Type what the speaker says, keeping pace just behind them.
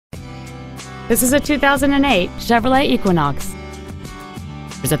This is a 2008 Chevrolet Equinox.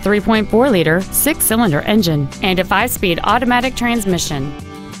 There's a 3.4-liter, 6-cylinder engine and a 5-speed automatic transmission.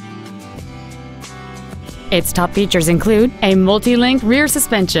 Its top features include a multi-link rear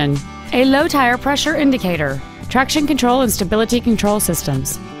suspension, a low tire pressure indicator, traction control and stability control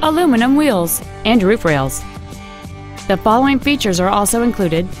systems, aluminum wheels, and roof rails. The following features are also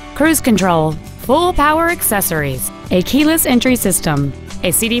included: cruise control, full power accessories, a keyless entry system,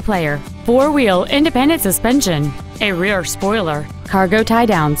 a CD player, 4-wheel independent suspension, a rear spoiler, cargo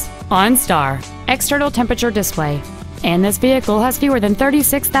tie-downs, OnStar, external temperature display, and this vehicle has fewer than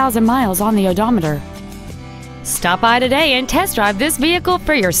 36,000 miles on the odometer. Stop by today and test drive this vehicle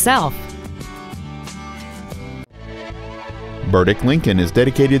for yourself. Burdick Lincoln is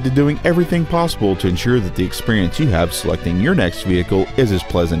dedicated to doing everything possible to ensure that the experience you have selecting your next vehicle is as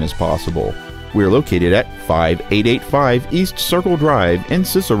pleasant as possible. We are located at 5885 East Circle Drive in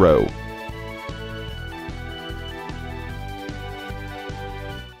Cicero.